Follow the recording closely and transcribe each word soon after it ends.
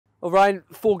Well, Ryan,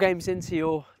 4 games into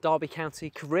your Derby County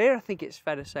career, I think it's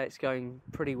fair to say it's going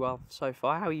pretty well so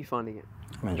far. How are you finding it?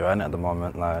 I'm enjoying it at the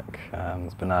moment.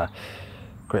 It's been a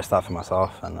great start for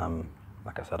myself, and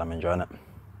like I said, I'm enjoying it.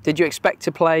 Did you expect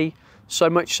to play so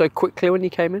much so quickly when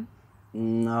you came in?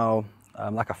 No,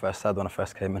 like I first said when I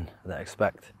first came in, I didn't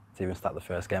expect to even start the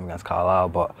first game against Carlisle,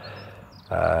 but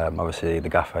obviously the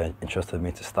gaffer entrusted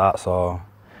me to start, so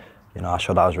I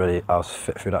showed that I was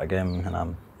fit through that game, and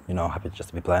I'm happy just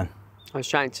to be playing. I was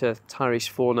chatting to Tyrese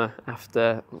Forner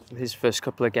after his first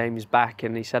couple of games back,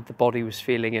 and he said the body was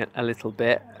feeling it a little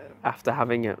bit after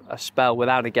having a spell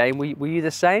without a game. Were you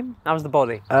the same? How was the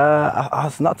body? I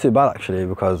was not too bad actually,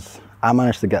 because I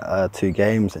managed to get 2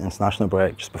 games in international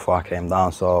break just before I came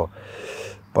down, so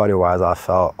body-wise I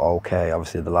felt okay.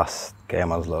 Obviously the last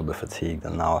game I was a little bit fatigued,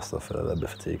 and now I still feel a little bit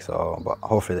fatigued, but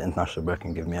hopefully the international break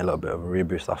can give me a little bit of a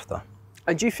reboost after.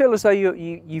 And do you feel as though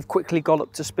you've quickly got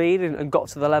up to speed and got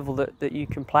to the level that you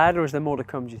can play at, or is there more to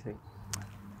come, do you think?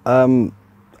 I've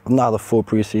not had a full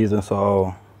pre-season,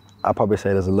 so I'd probably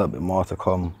say there's a little bit more to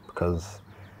come, because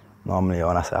normally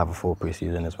when I say I have a full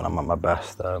pre-season is when I'm at my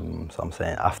best. So I'm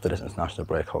saying after this international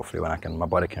break, hopefully when my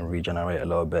body can regenerate a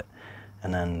little bit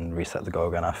and then reset to go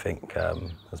again, I think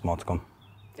there's more to come.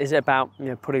 Is it about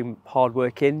putting hard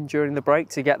work in during the break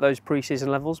to get those pre-season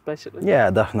levels, basically? Yeah,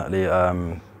 definitely.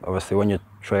 Obviously, when you're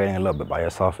training a little bit by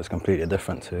yourself, it's completely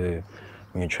different to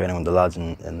when you're training with the lads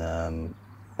in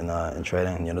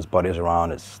training. There's bodies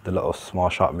around. It's the little small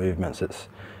sharp movements.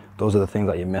 Those are the things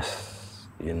that you miss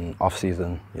in off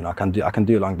season. I can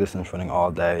do long distance running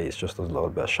all day. It's just those little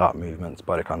bit of sharp movements,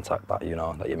 body contact that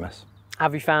that you miss.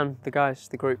 Have you found the guys,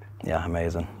 the group? Yeah,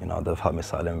 amazing. They've helped me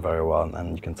settle in very well,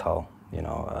 and you can tell.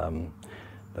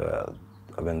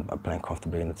 I've been playing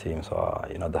comfortably in the team, so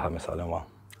they helped me settle in well.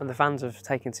 And the fans have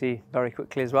taken to you very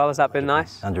quickly as well. Has that been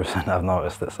nice? 100%, I've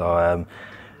noticed it. So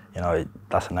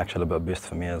that's an extra little bit of boost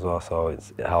for me as well. So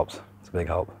it helps. It's a big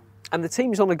help. And the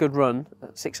team's on a good run,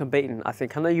 6 unbeaten, I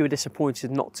think. I know you were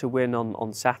disappointed not to win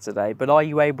on Saturday, but are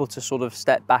you able to sort of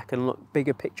step back and look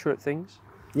bigger picture at things?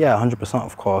 Yeah, 100%,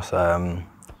 of course. When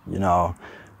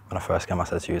I first came, I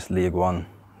said to you, it's League One.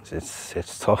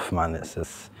 It's tough, man. It's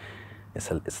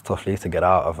a tough league to get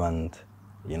out of, and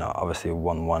obviously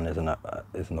 1-1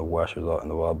 isn't the worst result in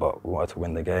the world, but we wanted to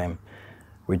win the game.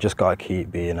 We just got to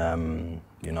keep being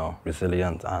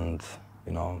resilient and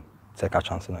take our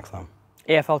chances next time.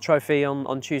 EFL Trophy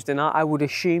on Tuesday night. I would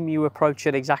assume you approach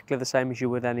it exactly the same as you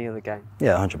would any other game.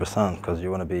 Yeah, 100%, because you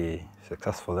want to be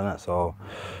successful in it. So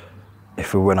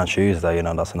if we win on Tuesday,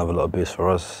 that's another little boost for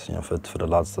us. For the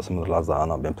lads, some of the lads that have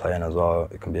not been playing as well,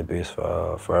 it can be a boost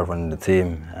for everyone in the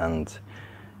team. And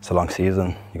it's a long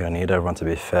season. You're going to need everyone to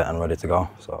be fit and ready to go.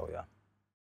 So yeah.